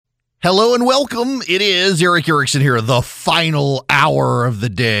Hello and welcome. It is Eric Erickson here, the final hour of the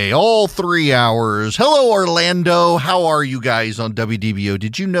day, all 3 hours. Hello, Orlando. How are you guys on WDBO?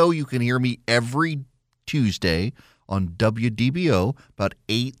 Did you know you can hear me every Tuesday on WDBO about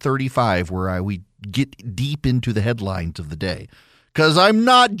 8:35, where we get deep into the headlines of the day? Because I'm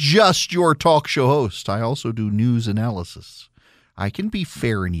not just your talk show host. I also do news analysis. I can be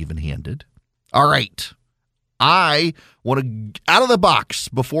fair and even-handed. All right. I want to, out of the box,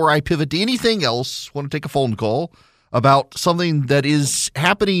 before I pivot to anything else, want to take a phone call about something that is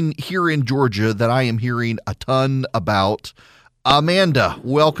happening here in Georgia that I am hearing a ton about. Amanda,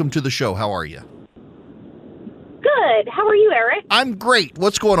 welcome to the show. How are you? Good. How are you, Eric? I'm great.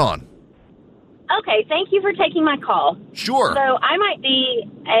 What's going on? Okay, thank you for taking my call. Sure. So I might be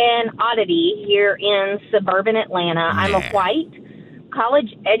an oddity here in suburban Atlanta. I'm a white,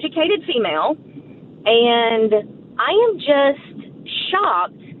 college-educated female. And I am just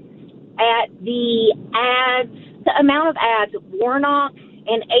shocked at the amount of ads Warnock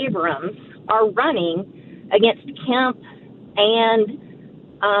and Abrams are running against Kemp and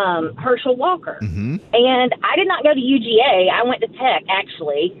Herschel Walker. Mm-hmm. And I did not go to UGA. I went to Tech,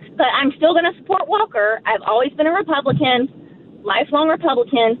 actually. But I'm still going to support Walker. I've always been a Republican, lifelong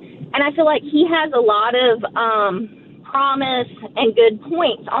Republican. And I feel like he has a lot of promise and good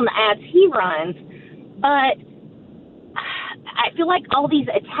points on the ads he runs. But I feel like all these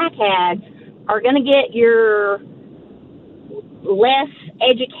attack ads are going to get your less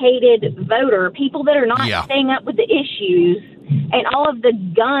educated voter, people that are not staying up with the issues, and all of the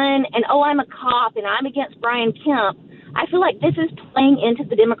gun and, oh, I'm a cop and I'm against Brian Kemp. I feel like this is playing into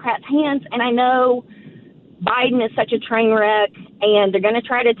the Democrats' hands, and I know Biden is such a train wreck, and they're going to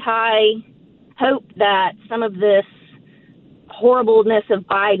try to hope that some of this horribleness of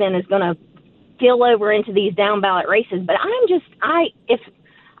Biden is going to spill over into these down ballot races, but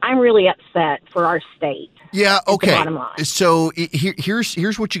I'm really upset for our state. Yeah. Okay. Bottom line. So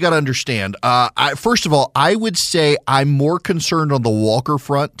here's what you got to understand. First of all, I would say I'm more concerned on the Walker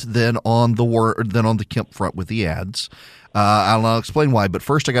front than on the Kemp front with the ads. I'll explain why. But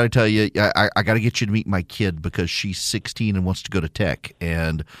first, I got to tell you, I got to get you to meet my kid because she's 16 and wants to go to Tech.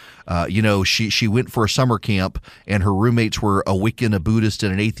 And, she went for a summer camp and her roommates were a Wiccan, a Buddhist,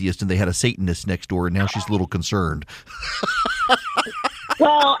 and an atheist, and they had a Satanist next door. And now she's a little concerned.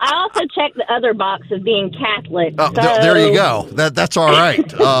 Well, I also checked the other box of being Catholic. So. There you go. That's all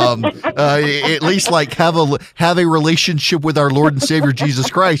right. At least have a relationship with our Lord and Savior Jesus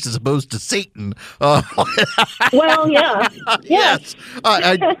Christ as opposed to Satan. Well, yeah. Yes.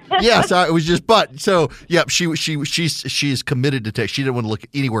 Yes. I was just, but so yeah. She's committed to Tech. She didn't want to look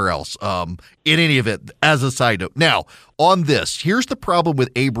anywhere else. In any event, as a side note. Now on this, here's the problem with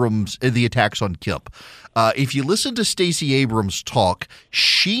Abrams and the attacks on Kemp. If you listen to Stacey Abrams talk,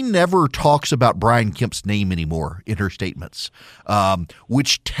 she never talks about Brian Kemp's name anymore in her statements,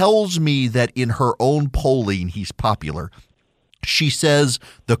 which tells me that in her own polling, he's popular. She says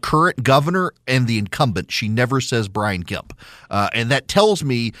the current governor and the incumbent. She never says Brian Kemp. And that tells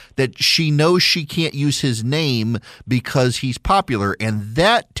me that she knows she can't use his name because he's popular. And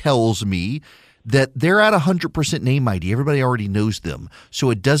that tells me that they're at 100% name ID. Everybody already knows them.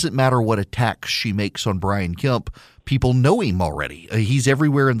 So it doesn't matter what attacks she makes on Brian Kemp. People know him already. He's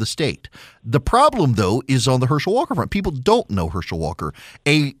everywhere in the state. The problem, though, is on the Herschel Walker front. People don't know Herschel Walker.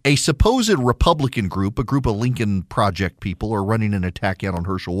 A supposed Republican group, a group of Lincoln Project people, are running an attack out on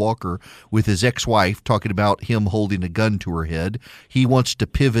Herschel Walker with his ex-wife talking about him holding a gun to her head. He wants to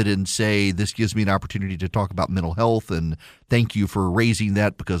pivot and say, this gives me an opportunity to talk about mental health, and thank you for raising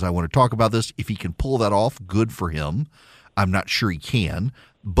that because I want to talk about this. If he can pull that off, good for him. I'm not sure he can.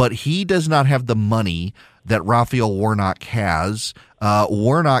 But he does not have the money that Raphael Warnock has.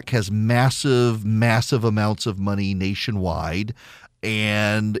 Warnock has massive amounts of money nationwide,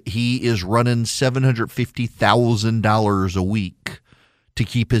 and he is running $750,000 a week to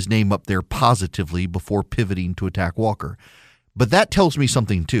keep his name up there positively before pivoting to attack Walker. But that tells me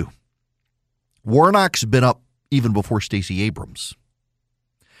something, too. Warnock's been up even before Stacey Abrams.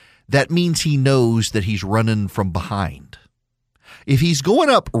 That means he knows that he's running from behind. If he's going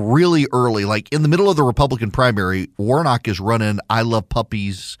up really early, like in the middle of the Republican primary, Warnock is running I love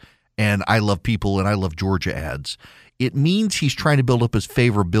puppies and I love people and I love Georgia ads. It means he's trying to build up his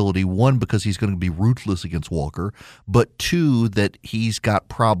favorability, one, because he's going to be ruthless against Walker, but two, that he's got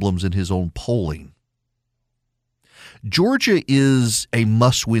problems in his own polling. Georgia is a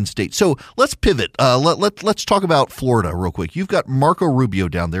must-win state. So let's pivot. Let's talk about Florida real quick. You've got Marco Rubio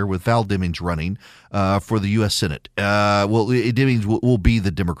down there with Val Demings running for the U.S. Senate. Demings will be the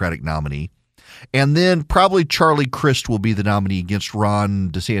Democratic nominee. And then probably Charlie Crist will be the nominee against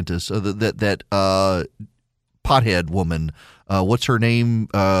Ron DeSantis. That pothead woman, what's her name?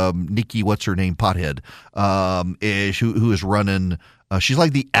 Nikki, what's her name? Pothead, who is running. She's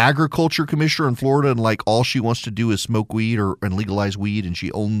like the agriculture commissioner in Florida, and like all she wants to do is smoke weed and legalize weed, and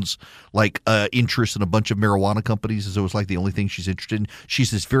she owns like interest in a bunch of marijuana companies, as though it's like the only thing she's interested in.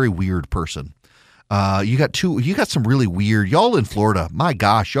 She's this very weird person. You got some really weird, y'all in Florida. My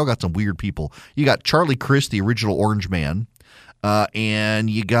gosh, y'all got some weird people. You got Charlie Crist, the original Orange Man, and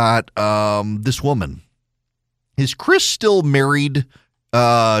you got this woman. Is Chris still married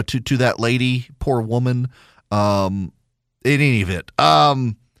to that lady? Poor woman. In any event,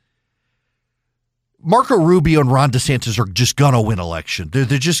 Marco Rubio and Ron DeSantis are just going to win election.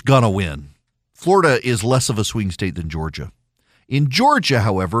 They're just going to win. Florida is less of a swing state than Georgia. In Georgia,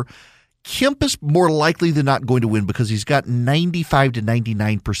 however, Kemp is more likely than not going to win because he's got 95 to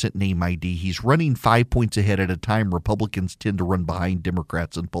 99% name ID. He's running 5 points ahead at a time Republicans tend to run behind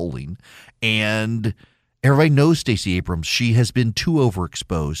Democrats in polling. And everybody knows Stacey Abrams. She has been too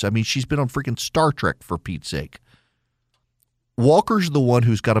overexposed. I mean, she's been on freaking Star Trek, for Pete's sake. Walker's the one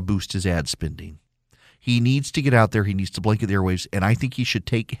who's got to boost his ad spending. He needs to get out there. He needs to blanket the airwaves, and I think he should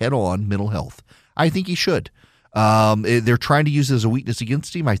take head-on mental health. I think he should. They're trying to use it as a weakness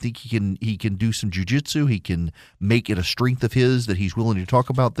against him. I think he can do some jujitsu. He can make it a strength of his that he's willing to talk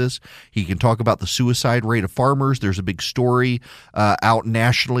about this. He can talk about the suicide rate of farmers. There's a big story out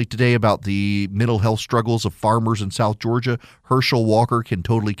nationally today about the mental health struggles of farmers in South Georgia. Herschel Walker can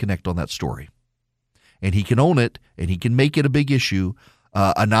totally connect on that story. And he can own it, and he can make it a big issue,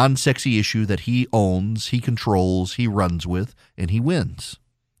 a non-sexy issue that he owns, he controls, he runs with, and he wins.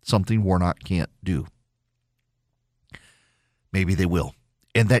 Something Warnock can't do. Maybe they will.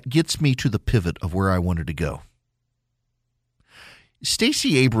 And that gets me to the pivot of where I wanted to go.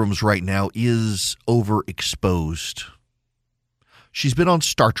 Stacey Abrams right now is overexposed. She's been on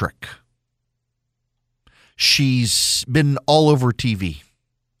Star Trek. She's been all over TV.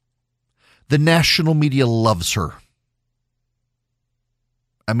 The national media loves her.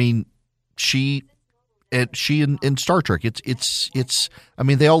 I mean, she in Star Trek. It's. I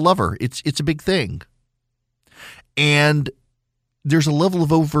mean, they all love her. It's a big thing. And there's a level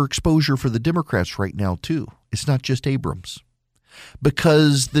of overexposure for the Democrats right now too. It's not just Abrams.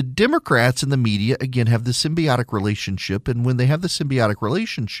 Because the Democrats and the media, again, have the symbiotic relationship. And when they have the symbiotic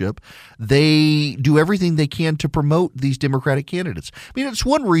relationship, they do everything they can to promote these Democratic candidates. I mean, it's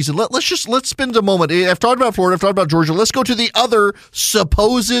one reason. Let's spend a moment. I've talked about Florida. I've talked about Georgia. Let's go to the other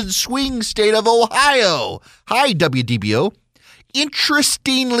supposed swing state of Ohio. Hi, WDBO.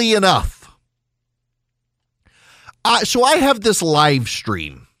 Interestingly enough, so I have this live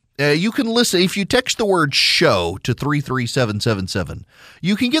stream. You can listen if you text the word show to 33777.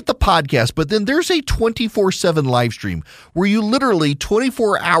 You can get the podcast, but then there's a 24/7 live stream where you literally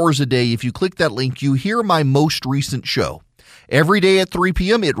 24 hours a day, if you click that link, you hear my most recent show. Every day at 3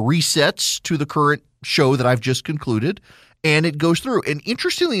 p.m., it resets to the current show that I've just concluded, and it goes through. And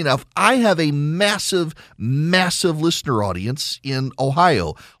interestingly enough, I have a massive, massive listener audience in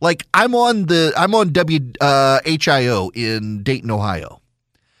Ohio. Like I'm on WHIO in Dayton, Ohio.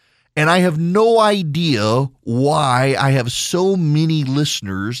 And I have no idea why I have so many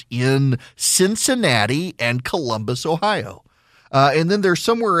listeners in Cincinnati and Columbus, Ohio. And then there's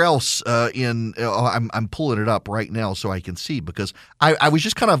somewhere else I'm pulling it up right now so I can see, because I was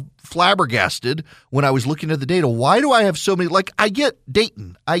just kind of flabbergasted when I was looking at the data. Why do I have so many? Like, I get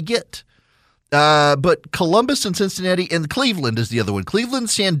Dayton. But Columbus and Cincinnati and Cleveland is the other one. Cleveland,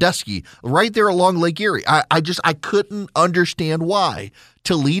 Sandusky, right there along Lake Erie. I couldn't understand why.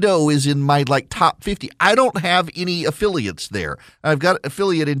 Toledo is in my top 50. I don't have any affiliates there. I've got an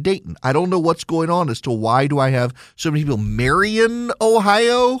affiliate in Dayton. I don't know what's going on as to why do I have so many people. Marion,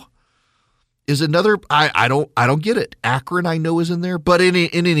 Ohio is another. I don't get it. Akron, I know, is in there, but in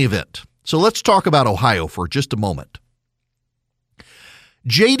any event. So let's talk about Ohio for just a moment.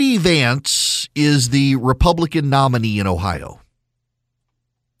 J.D. Vance is the Republican nominee in Ohio.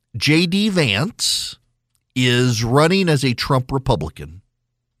 J.D. Vance is running as a Trump Republican.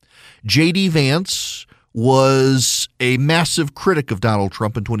 J.D. Vance was a massive critic of Donald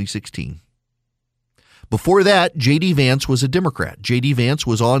Trump in 2016. Before that, J.D. Vance was a Democrat. J.D. Vance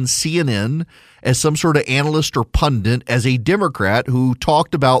was on CNN as some sort of analyst or pundit as a Democrat who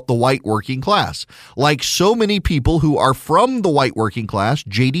talked about the white working class. Like so many people who are from the white working class,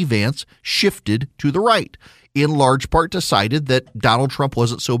 J.D. Vance shifted to the right, in large part decided that Donald Trump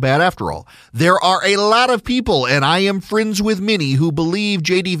wasn't so bad after all. There are a lot of people, and I am friends with many, who believe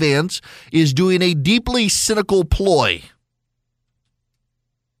J.D. Vance is doing a deeply cynical ploy.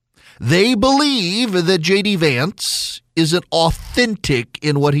 They believe that J.D. Vance isn't authentic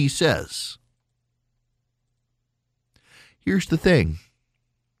in what he says. Here's the thing.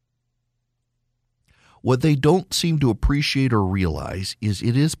 What they don't seem to appreciate or realize is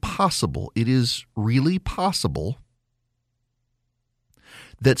it is possible, it is really possible,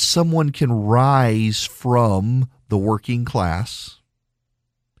 that someone can rise from the working class,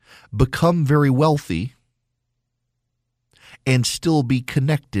 become very wealthy, and still be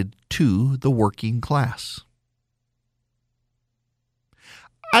connected to the working class.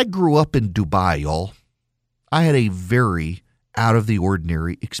 I grew up in Dubai, y'all. I had a very out of the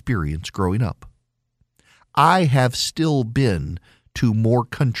ordinary experience growing up. I have still been to more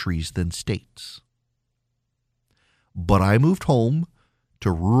countries than states. But I moved home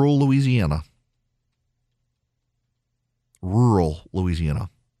to rural Louisiana. Rural Louisiana.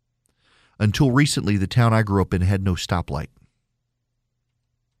 Until recently, the town I grew up in had no stoplight.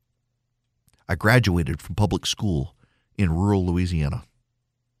 I graduated from public school in rural Louisiana.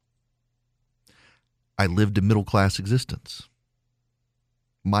 I lived a middle-class existence.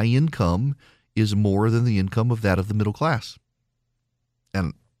 My income is more than the income of that of the middle class.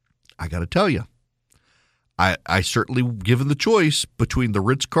 And I got to tell you, I certainly, given the choice between the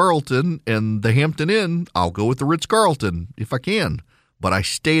Ritz-Carlton and the Hampton Inn, I'll go with the Ritz-Carlton if I can. But I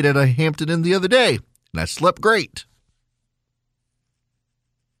stayed at a Hampton Inn the other day, and I slept great.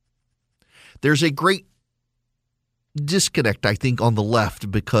 There's a great disconnect, I think, on the left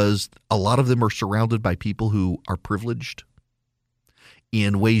because a lot of them are surrounded by people who are privileged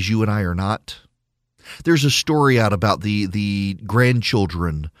in ways you and I are not. There's a story out about the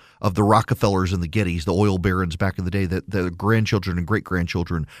grandchildren of the Rockefellers and the Gettys, the oil barons back in the day, that the grandchildren and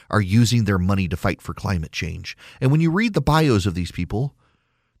great-grandchildren are using their money to fight for climate change. And when you read the bios of these people,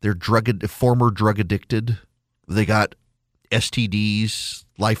 they're former drug addicted. They got STDs,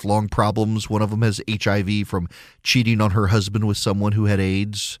 lifelong problems. One of them has HIV from cheating on her husband with someone who had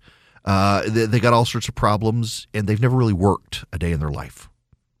AIDS. They got all sorts of problems, and they've never really worked a day in their life.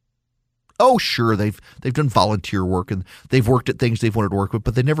 Oh, sure, they've done volunteer work, and they've worked at things they've wanted to work with,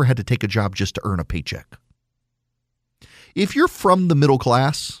 but they never had to take a job just to earn a paycheck. If you're from the middle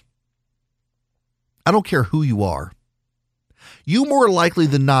class, I don't care who you are, you more likely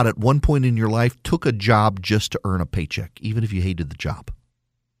than not at one point in your life took a job just to earn a paycheck, even if you hated the job.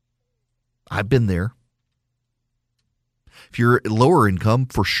 I've been there. If you're lower income,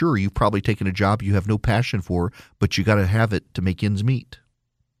 for sure, you've probably taken a job you have no passion for, but you got to have it to make ends meet.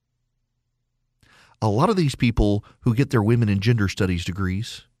 A lot of these people who get their women and gender studies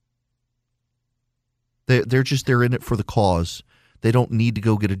degrees, they're in it for the cause. They don't need to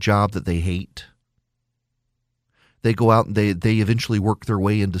go get a job that they hate. They go out and they eventually work their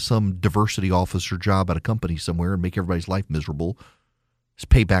way into some diversity officer job at a company somewhere and make everybody's life miserable. It's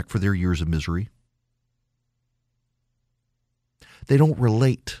payback for their years of misery. They don't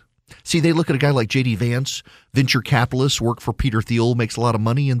relate. See, they look at a guy like J.D. Vance, venture capitalist, work for Peter Thiel, makes a lot of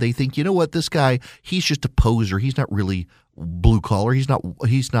money, and they think, you know what, this guy, he's just a poser. He's not really blue collar. He's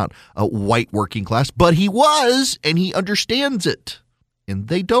not a white working class, but he was, and he understands it, and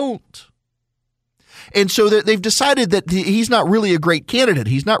they don't. And so they've decided that he's not really a great candidate.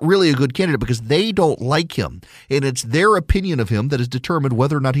 He's not really a good candidate because they don't like him, and it's their opinion of him that has determined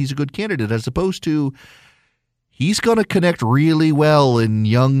whether or not he's a good candidate, as opposed to he's going to connect really well in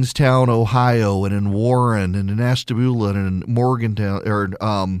Youngstown, Ohio, and in Warren, and in Ashtabula, and in Morgantown, or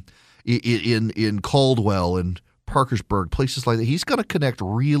in Caldwell, and Parkersburg, places like that. He's going to connect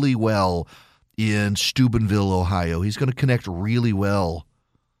really well in Steubenville, Ohio. He's going to connect really well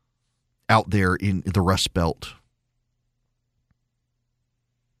out there in the Rust Belt.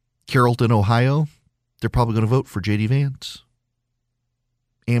 Carrollton, Ohio, they're probably going to vote for J.D. Vance.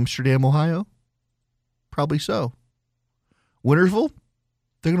 Amsterdam, Ohio, probably so. Wintersville,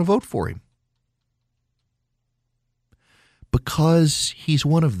 they're going to vote for him. Because he's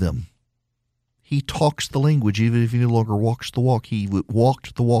one of them. He talks the language, even if he no longer walks the walk. He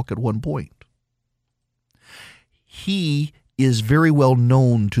walked the walk at one point. He is very well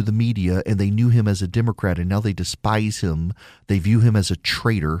known to the media, and they knew him as a Democrat, and now they despise him. They view him as a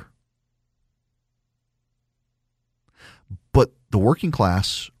traitor. But the working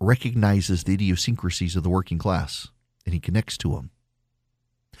class recognizes the idiosyncrasies of the working class, and he connects to them.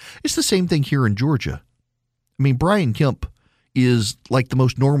 It's the same thing here in Georgia. I mean, Brian Kemp is like the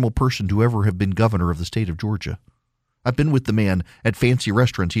most normal person to ever have been governor of the state of Georgia. I've been with the man at fancy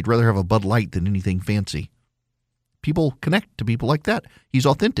restaurants. He'd rather have a Bud Light than anything fancy. People connect to people like that. He's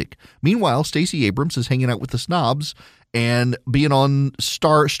authentic. Meanwhile, Stacey Abrams is hanging out with the snobs and being on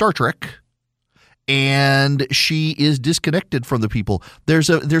Star Trek and she is disconnected from the people. There's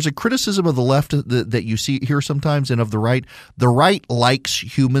a criticism of the left that you see here sometimes, and of the right. The right likes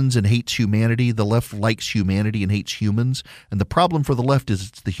humans and hates humanity. The left likes humanity and hates humans. And the problem for the left is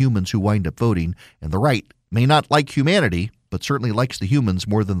it's the humans who wind up voting, and the right may not like humanity, but certainly likes the humans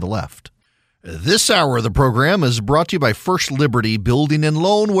more than the left. This hour of the program is brought to you by First Liberty Building and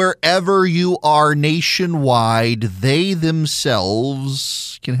Loan. Wherever you are nationwide, they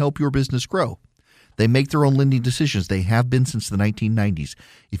themselves can help your business grow. They make their own lending decisions. They have been since the 1990s.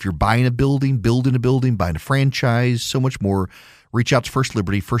 If you're buying a building, building a building, buying a franchise, so much more, reach out to First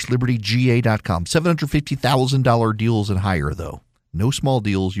Liberty, firstlibertyga.com. $750,000 deals and higher, though. No small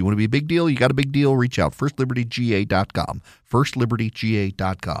deals. You want to be a big deal? You got a big deal? Reach out. firstlibertyga.com.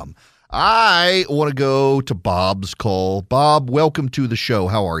 firstlibertyga.com. I want to go to Bob's call. Bob, welcome to the show.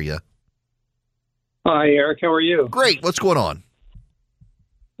 How are you? Hi, Eric. How are you? Great. What's going on?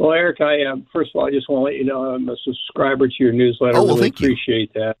 Well, Eric, first of all, I just want to let you know I'm a subscriber to your newsletter. Oh, well, really thank you.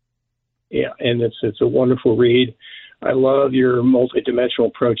 Appreciate that. Yeah, and it's a wonderful read. I love your multidimensional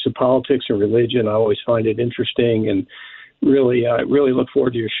approach to politics and religion. I always find it interesting, and really look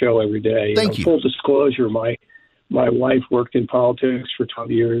forward to your show every day. Thank you. Full disclosure, my wife worked in politics for 12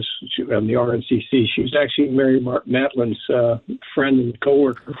 years in the RNCC. She was actually Mary Matlin's friend and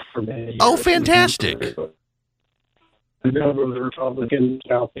coworker for many years. Oh, fantastic. A number of the Republicans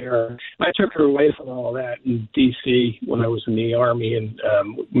out there. I took her away from all that in D.C. when I was in the Army, and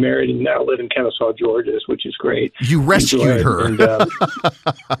married and now live in Kennesaw, Georgia, which is great. You rescued her. And,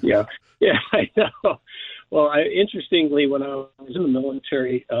 yeah, I know. Well, interestingly, when I was in the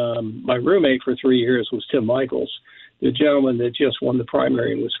military, my roommate for 3 years was Tim Michaels, the gentleman that just won the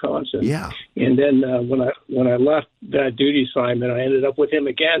primary in Wisconsin. Yeah. And then when I left that duty assignment, I ended up with him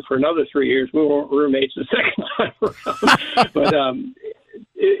again for another 3 years. We weren't roommates the second time around. But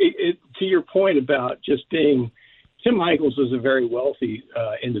to your point about just being – Tim Michaels was a very wealthy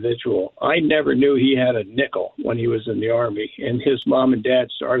individual. I never knew he had a nickel when he was in the Army, and his mom and dad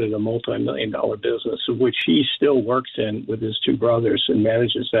started a multi-million-dollar business, of which he still works in with his two brothers and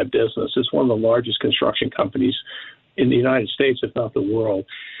manages that business. It's one of the largest construction companies in the United States, if not the world,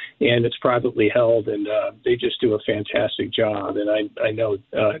 and it's privately held, and they just do a fantastic job. And I know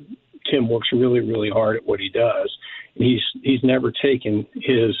Tim works really, really hard at what he does. And he's never taken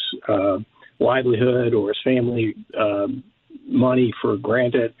his livelihood or his family money for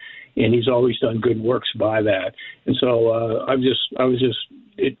granted, and he's always done good works by that. And so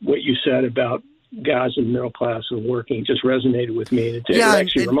what you said about guys in the middle class and working just resonated with me, and it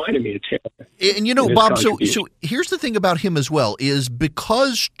actually reminded me of Taylor. And Bob, so here's the thing about him as well, is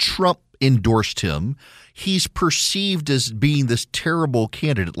because Trump endorsed him, he's perceived as being this terrible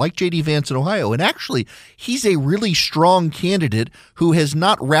candidate, like J.D. Vance in Ohio. And actually, he's a really strong candidate who has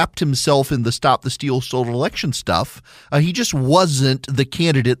not wrapped himself in the stop the steal stolen election stuff. He just wasn't the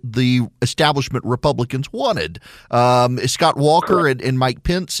candidate the establishment Republicans wanted. Scott Walker and Mike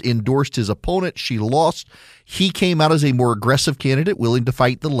Pence endorsed his opponent. She lost. He came out as a more aggressive candidate, willing to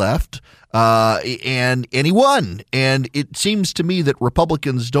fight the left, and he won. And it seems to me that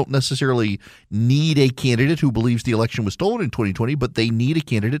Republicans don't necessarily need a candidate who believes the election was stolen in 2020, but they need a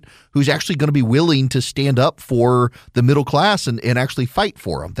candidate who's actually going to be willing to stand up for the middle class and actually fight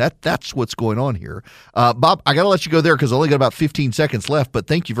for them. That's what's going on here. Bob, I got to let you go there because I only got about 15 seconds left, but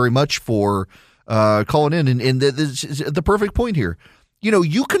thank you very much for calling in. And this is the perfect point here.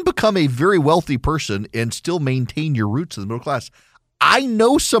 You can become a very wealthy person and still maintain your roots in the middle class. I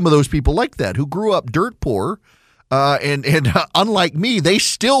know some of those people like that who grew up dirt poor, and unlike me, they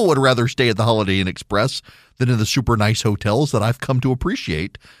still would rather stay at the Holiday Inn Express than in the super nice hotels that I've come to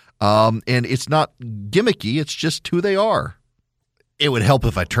appreciate. And it's not gimmicky; it's just who they are. It would help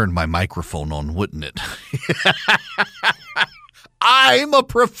if I turned my microphone on, wouldn't it? I'm a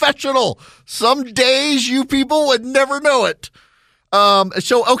professional. Some days you people would never know it.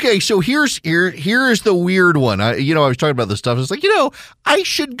 So here's the weird one. I was talking about this stuff. It's like, I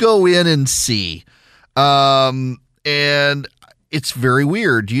should go in and see. And it's very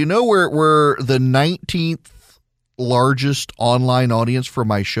weird. Do you know where the 19th largest online audience for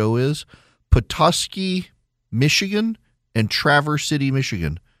my show is? Petoskey, Michigan, and Traverse City,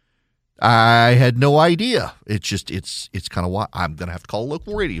 Michigan. I had no idea. It's kind of why I'm going to have to call a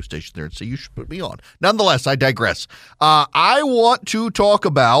local radio station there and say you should put me on. Nonetheless, I digress. I want to talk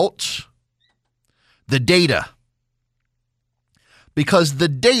about the data because the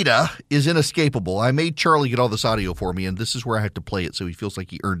data is inescapable. I made Charlie get all this audio for me, and this is where I have to play it so he feels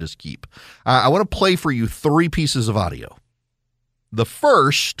like he earned his keep. I want to play for you 3 pieces of audio. The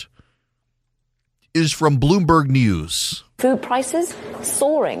first is from Bloomberg News. Food prices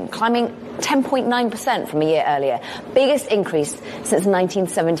soaring, climbing 10.9% from a year earlier. Biggest increase since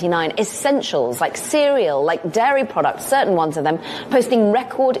 1979. Essentials like cereal, like dairy products, certain ones of them, posting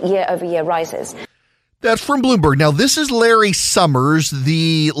record year-over-year rises. That's from Bloomberg. Now, this is Larry Summers,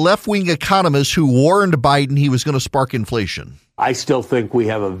 the left-wing economist who warned Biden he was going to spark inflation. I still think we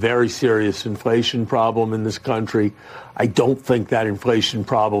have a very serious inflation problem in this country. I don't think that inflation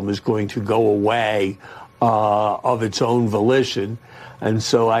problem is going to go away of its own volition. And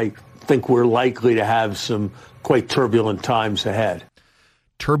so I think we're likely to have some quite turbulent times ahead.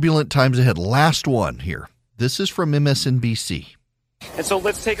 Turbulent times ahead. Last one here. This is from MSNBC. And so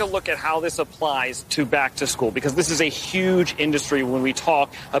let's take a look at how this applies to back to school, because this is a huge industry when we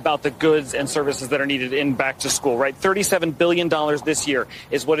talk about the goods and services that are needed in back to school, right? $37 billion this year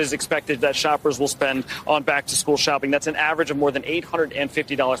is what is expected that shoppers will spend on back to school shopping. That's an average of more than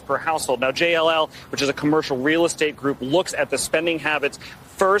 $850 per household. Now, JLL, which is a commercial real estate group, looks at the spending habits.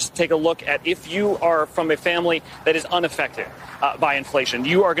 First, take a look at if you are from a family that is unaffected by inflation.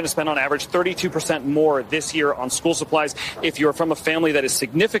 You are going to spend on average 32% more this year on school supplies. If you're from a family that is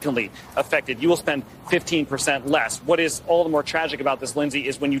significantly affected, you will spend 15% less. What is all the more tragic about this, Lindsay,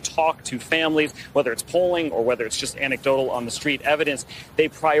 is when you talk to families, whether it's polling or whether it's just anecdotal on the street evidence, they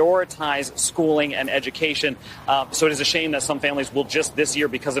prioritize schooling and education. So it is a shame that some families will just this year,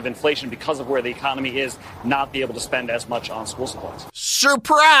 because of inflation, because of where the economy is, not be able to spend as much on school supplies.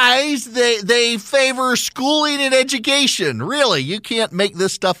 Surprise! They favor schooling and education. Really, you can't make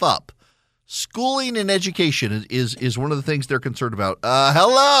this stuff up. Schooling and education is one of the things they're concerned about.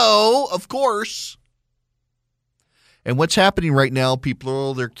 Hello, of course. And what's happening right now,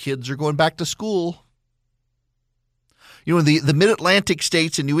 their kids are going back to school. You know, the mid-Atlantic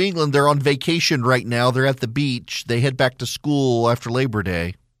states in New England, they're on vacation right now. They're at the beach. They head back to school after Labor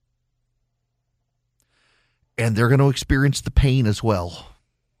Day. And they're going to experience the pain as well.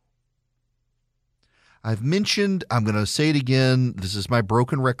 I've mentioned, I'm going to say it again, this is my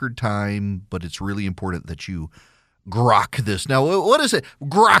broken record time, but it's really important that you grok this. Now, what is it?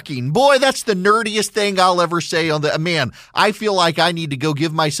 Grokking. Boy, that's the nerdiest thing I'll ever say on the, man, I feel like I need to go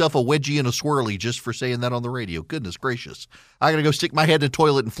give myself a wedgie and a swirly just for saying that on the radio. Goodness gracious. I got to go stick my head in the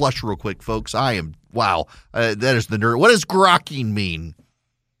toilet and flush real quick, folks. Wow, that is the nerd. What does grokking mean?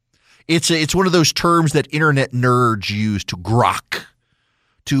 It's one of those terms that internet nerds use to grok.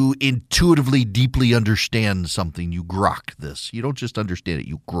 To intuitively, deeply understand something, you grok this. You don't just understand it,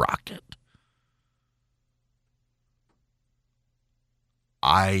 you grok it.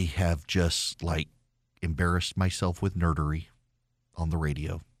 I have just, embarrassed myself with nerdery on the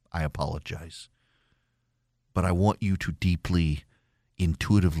radio. I apologize. But I want you to deeply,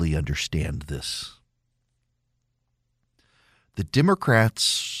 intuitively understand this. The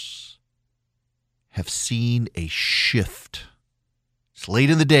Democrats have seen a shift. It's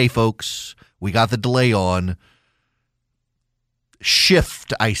late in the day, folks. We got the delay on.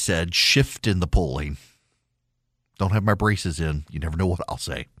 Shift, I said. Shift in the polling. Don't have my braces in. You never know what I'll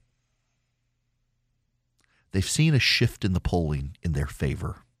say. They've seen a shift in the polling in their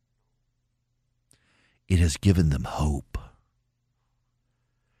favor. It has given them hope.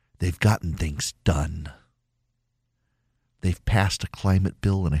 They've gotten things done. They've passed a climate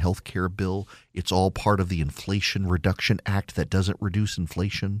bill and a health care bill. It's all part of the Inflation Reduction Act that doesn't reduce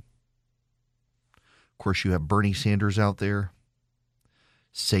inflation. Of course, you have Bernie Sanders out there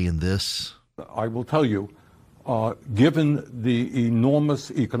saying this. I will tell you, given the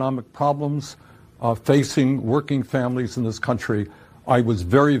enormous economic problems facing working families in this country, I was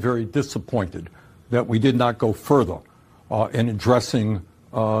very, very disappointed that we did not go further in addressing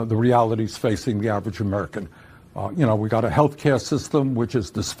the realities facing the average American. We got a healthcare system which is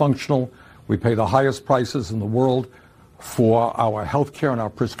dysfunctional. We pay the highest prices in the world for our healthcare and our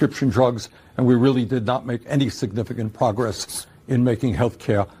prescription drugs, and we really did not make any significant progress in making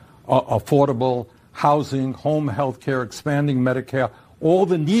healthcare affordable, housing, home healthcare, expanding Medicare, all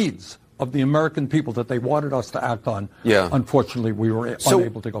the needs of the American people that they wanted us to act on. Yeah. Unfortunately, we were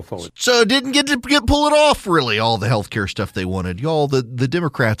unable to go forward. So it didn't pull it off, really, all the healthcare stuff they wanted. Y'all, the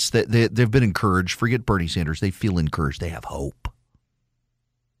Democrats, they've been encouraged. Forget Bernie Sanders. They feel encouraged. They have hope.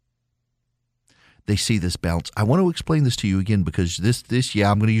 They see this bounce. I want to explain this to you again because this,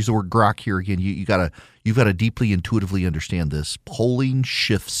 I'm going to use the word grok here again. You've got to deeply, intuitively understand this. Polling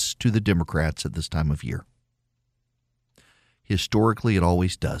shifts to the Democrats at this time of year. Historically, it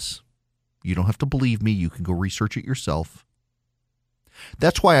always does. You don't have to believe me. You can go research it yourself.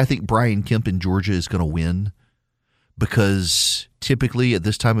 That's why I think Brian Kemp in Georgia is going to win, because Typically at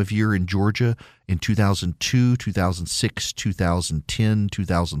this time of year in Georgia, in 2002, 2006, 2010,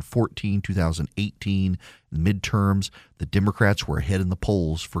 2014, 2018, the midterms, the Democrats were ahead in the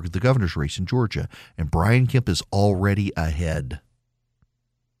polls for the governor's race in Georgia, and Brian Kemp is already ahead.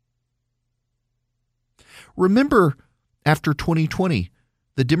 Remember, after 2020,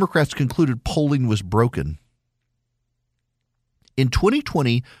 the Democrats concluded polling was broken. In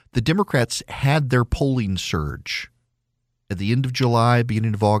 2020, the Democrats had their polling surge at the end of July,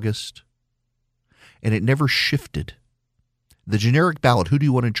 beginning of August, and it never shifted. The generic ballot, who do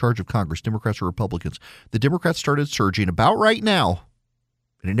you want in charge of Congress, Democrats or Republicans? The Democrats started surging about right now,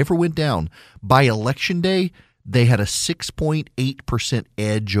 and it never went down. By Election Day, they had a 6.8%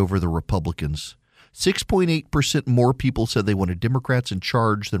 edge over the Republicans. 6.8% more people said they wanted Democrats in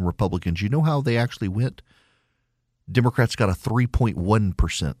charge than Republicans. You know how they actually went? Democrats got a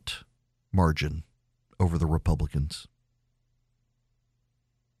 3.1% margin over the Republicans.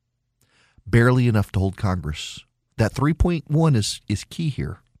 Barely enough to hold Congress. That 3.1 is key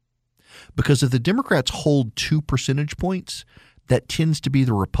here. Because if the Democrats hold 2 percentage points, that tends to be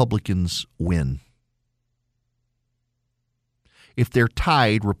the Republicans' win. If they're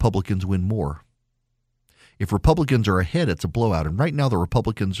tied, Republicans win more. If Republicans are ahead, it's a blowout. And right now the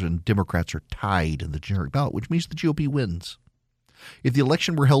Republicans and Democrats are tied in the generic ballot, which means the GOP wins. If the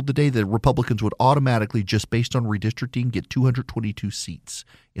election were held today, the Republicans would automatically, just based on redistricting, get 222 seats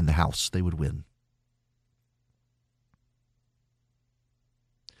in the House. They would win.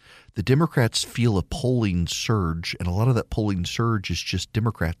 The Democrats feel a polling surge, and a lot of that polling surge is just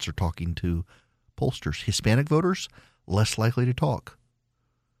Democrats are talking to pollsters. Hispanic voters, less likely to talk.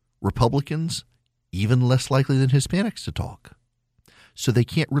 Republicans, even less likely than Hispanics to talk. So they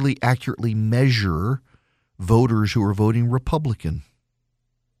can't really accurately measure voters who are voting Republican.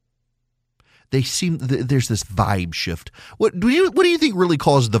 They seem there's this vibe shift. What do you think really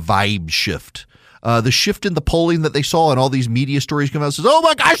caused the vibe shift? The shift in the polling that they saw and all these media stories come out and says, oh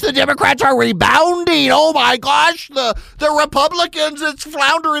my gosh, the Democrats are rebounding. Oh my gosh, the Republicans, it's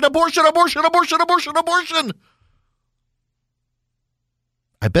floundering. Abortion.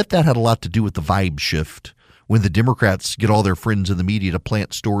 I bet that had a lot to do with the vibe shift when the Democrats get all their friends in the media to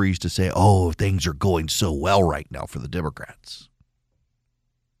plant stories to say, oh, things are going so well right now for the Democrats.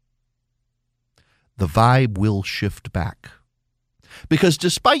 The vibe will shift back. Because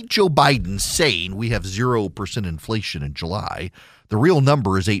despite Joe Biden saying we have 0% inflation in July, the real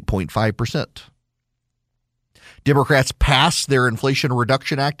number is 8.5%. Democrats passed their Inflation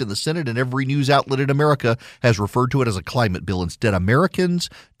Reduction Act in the Senate, and every news outlet in America has referred to it as a climate bill. Instead, Americans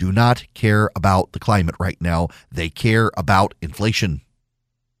do not care about the climate right now. They care about inflation.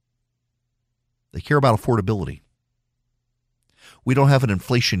 They care about affordability. We don't have an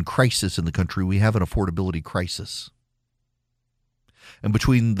inflation crisis in the country. We have an affordability crisis. And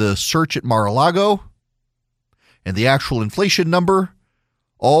between the search at Mar-a-Lago and the actual inflation number,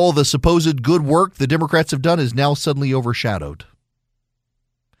 all the supposed good work the Democrats have done is now suddenly overshadowed.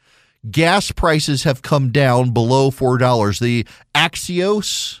 Gas prices have come down below $4. The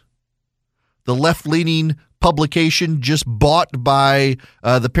Axios, the left-leaning publication just bought by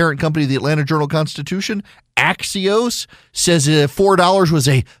the parent company, the Atlanta Journal-Constitution, Axios says $4 was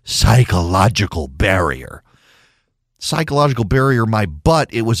a psychological barrier. Psychological barrier, my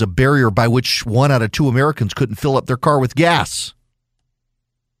butt. It was a barrier by which 1 out of 2 Americans couldn't fill up their car with gas.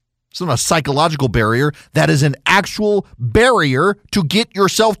 It's not a psychological barrier. That is an actual barrier to get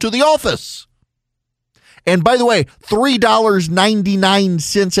yourself to the office. And by the way,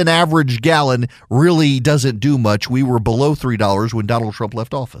 $3.99 an average gallon really doesn't do much. We were below $3 when Donald Trump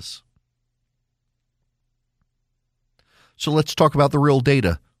left office. So let's talk about the real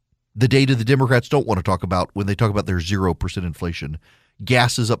data. The data the Democrats don't want to talk about when they talk about their 0% inflation.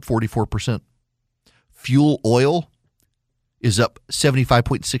 Gas is up 44%. Fuel oil is up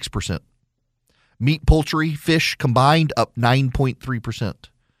 75.6%. Meat, poultry, fish combined up 9.3%.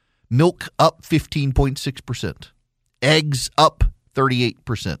 Milk up 15.6%. Eggs up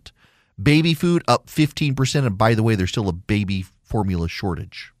 38%. Baby food up 15%. And by the way, there's still a baby formula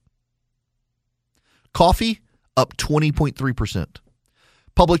shortage. Coffee up 20.3%.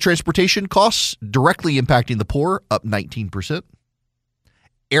 Public transportation costs directly impacting the poor up 19%.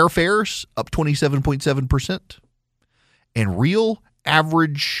 Airfares up 27.7%. And real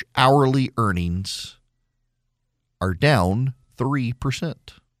average hourly earnings are down 3%.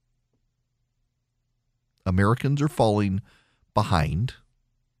 Americans are falling behind.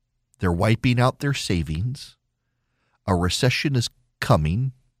 They're wiping out their savings. A recession is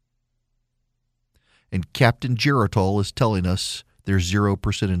coming. And Captain Geritol is telling us there's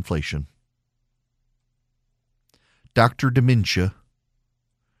 0% inflation. Dr. Dementia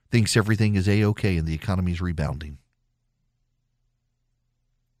thinks everything is A-OK and the economy is rebounding.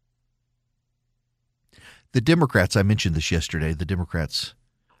 The Democrats, I mentioned this yesterday, the Democrats,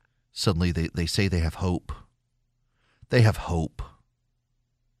 suddenly they say they have hope. They have hope.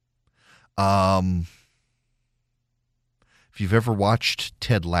 If you've ever watched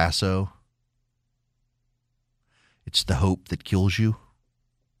Ted Lasso, it's the hope that kills you.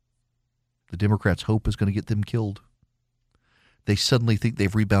 The Democrats' hope is going to get them killed. They suddenly think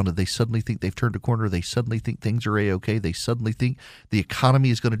they've rebounded. They suddenly think they've turned a corner. They suddenly think things are A-OK. They suddenly think the economy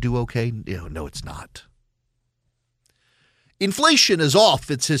is going to do okay. No, it's not. Inflation is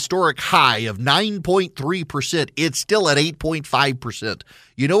off its historic high of 9.3%. It's still at 8.5%.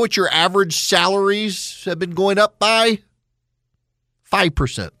 You know what your average salaries have been going up by?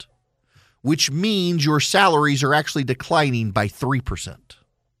 5%, which means your salaries are actually declining by 3%.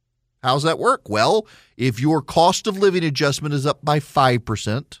 How's that work? Well, if your cost of living adjustment is up by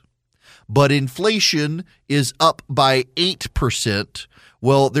 5%, but inflation is up by 8%,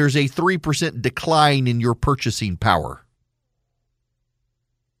 well, there's a 3% decline in your purchasing power.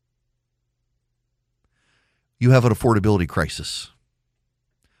 You have an affordability crisis.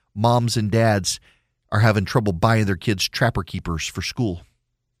 Moms and dads are having trouble buying their kids Trapper Keepers for school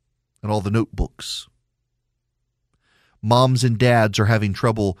and all the notebooks. Moms and dads are having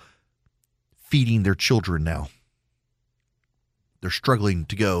trouble feeding their children now. They're struggling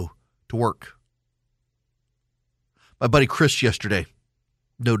to go to work. My buddy Chris yesterday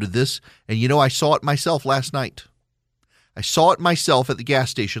noted this, and I saw it myself last night. I saw it myself at the gas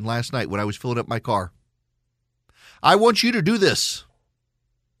station last night when I was filling up my car. I want you to do this.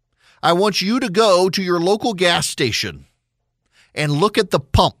 I want you to go to your local gas station and look at the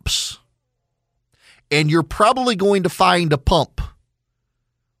pumps. And you're probably going to find a pump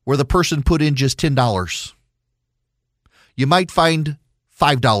where the person put in just $10. You might find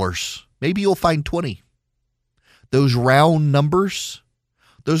 $5. Maybe you'll find $20. Those round numbers,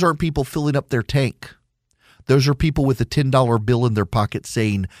 those aren't people filling up their tank. Those are people with a $10 bill in their pocket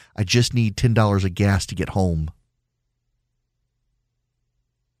saying, I just need $10 of gas to get home.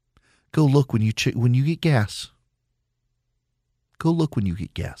 Go look when you get gas. Go look when you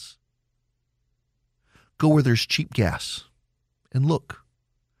get gas. Go where there's cheap gas and look.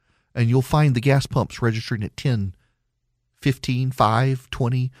 And you'll find the gas pumps registering at 10, 15, 5,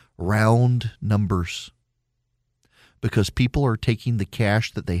 20 round numbers. Because people are taking the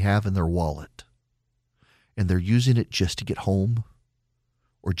cash that they have in their wallet and they're using it just to get home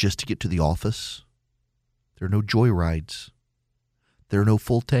or just to get to the office. There are no joy rides. There are no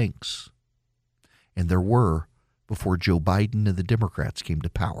full tanks. And there were before Joe Biden and the Democrats came to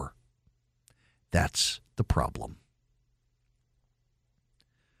power. That's the problem.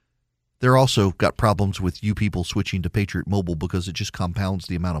 They're also got problems with you people switching to Patriot Mobile because it just compounds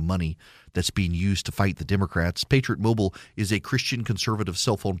the amount of money that's being used to fight the Democrats. Patriot Mobile is a Christian conservative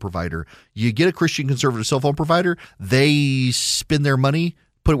cell phone provider. You get a Christian conservative cell phone provider, they spend their money,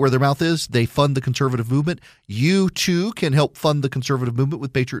 put it where their mouth is. They fund the conservative movement. You, too, can help fund the conservative movement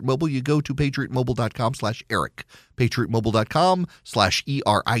with Patriot Mobile. You go to patriotmobile.com/Eric,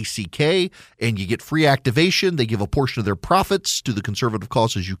 patriotmobile.com/ERICK, and you get free activation. They give a portion of their profits to the conservative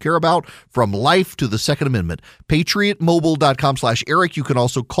causes you care about, from life to the Second Amendment. patriotmobile.com/Eric. You can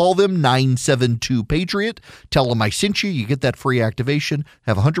also call them 972-PATRIOT. Tell them I sent you. You get that free activation.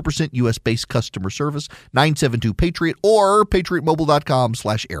 Have 100% U.S.-based customer service. 972-PATRIOT or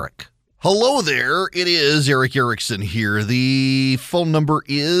patriotmobile.com/Eric. Hello there. It is Eric Erickson here. The phone number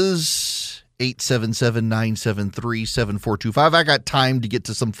is 877-973-7425. I got time to get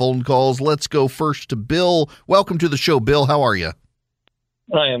to some phone calls. Let's go first to Bill. Welcome to the show, Bill. How are you?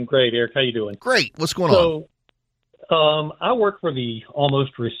 I am great, Eric. How you doing? Great. What's going on? So, I work for the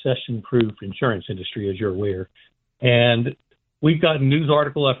almost recession-proof insurance industry, as you're aware, and we've got news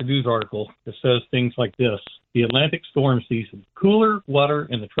article after news article that says things like this. The Atlantic storm season. Cooler water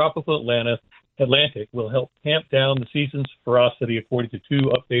in the tropical Atlantic will help tamp down the season's ferocity, according to two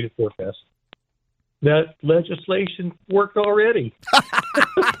updated forecasts. That legislation worked already.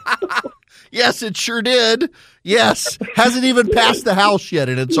 Yes, it sure did. Yes. Hasn't even passed the House yet,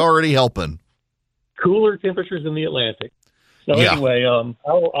 and it's already helping. Cooler temperatures in the Atlantic. So anyway,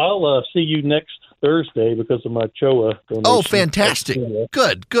 I'll see you next Thursday because of my CHOA donation. Oh, fantastic.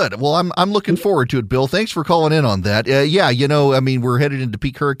 Good. Well, I'm looking forward to it, Bill. Thanks for calling in on that. We're headed into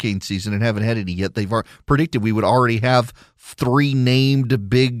peak hurricane season and haven't had any yet. They've predicted we would already have 3 named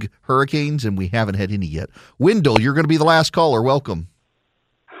big hurricanes, and we haven't had any yet. Wendell, you're going to be the last caller. Welcome.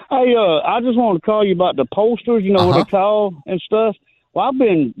 Hey, I just wanted to call you about the posters, what they call and stuff. Well, I've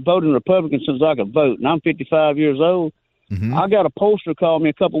been voting Republican since I could vote, and I'm 55 years old. Mm-hmm. I got a pollster call me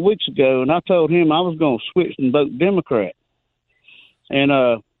a couple of weeks ago, and I told him I was going to switch and vote Democrat. And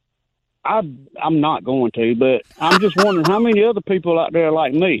I'm not going to, but I'm just wondering how many other people out there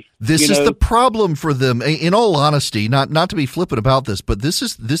like me. This is the problem for them. In all honesty, not to be flippant about this, but this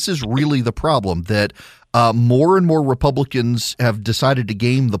is really the problem, that more and more Republicans have decided to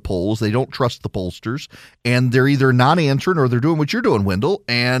game the polls. They don't trust the pollsters, and they're either not answering or they're doing what you're doing, Wendell,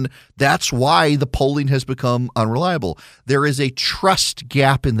 and that's why the polling has become unreliable. There is a trust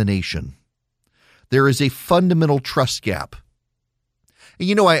gap in the nation. There is a fundamental trust gap.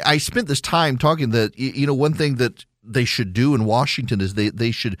 And, I spent this time talking that, one thing that they should do in Washington is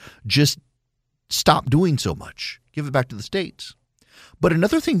they should just stop doing so much, give it back to the states. But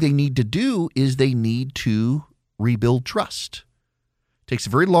another thing they need to do is they need to rebuild trust. It takes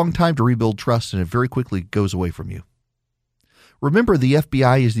a very long time to rebuild trust, and it very quickly goes away from you. Remember, the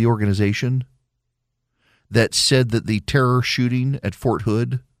FBI is the organization that said that the terror shooting at Fort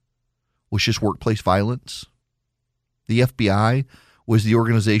Hood was just workplace violence. The FBI was the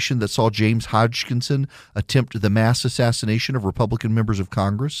organization that saw James Hodgkinson attempt the mass assassination of Republican members of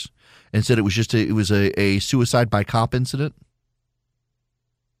Congress and said it was a suicide by cop incident.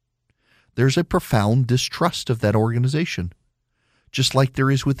 There's a profound distrust of that organization, just like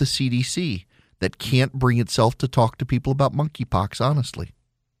there is with the CDC, that can't bring itself to talk to people about monkeypox honestly.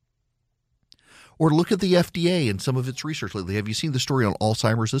 Or look at the FDA and some of its research lately. Have you seen the story on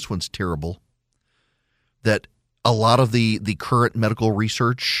Alzheimer's? This one's terrible. That a lot of the current medical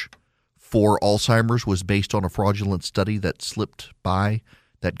research for Alzheimer's was based on a fraudulent study that slipped by,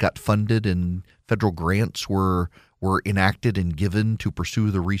 that got funded, and federal grants were enacted and given to pursue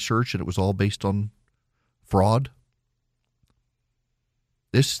the research, and it was all based on fraud.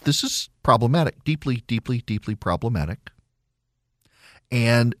 This is problematic, deeply, deeply, deeply problematic.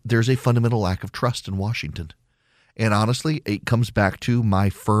 And there's a fundamental lack of trust in Washington. And honestly, it comes back to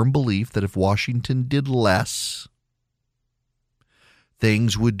my firm belief that if Washington did less,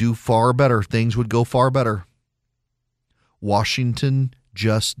 things would do far better. Things would go far better. Washington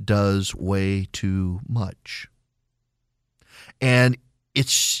just does way too much. And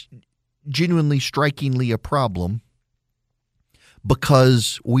it's genuinely, strikingly a problem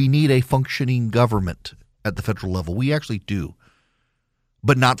because we need a functioning government at the federal level. We actually do,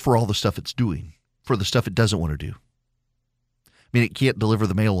 but not for all the stuff it's doing, for the stuff it doesn't want to do. I mean, it can't deliver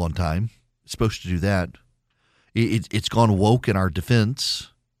the mail on time. It's supposed to do that. It's gone woke in our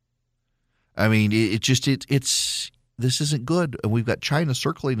defense. I mean, this isn't good. And we've got China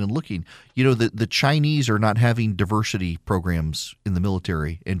circling and looking. The Chinese are not having diversity programs in the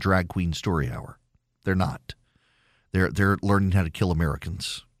military and drag queen story hour. They're not. They're learning how to kill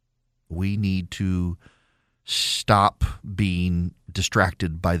Americans. We need to stop being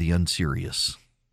distracted by the unserious.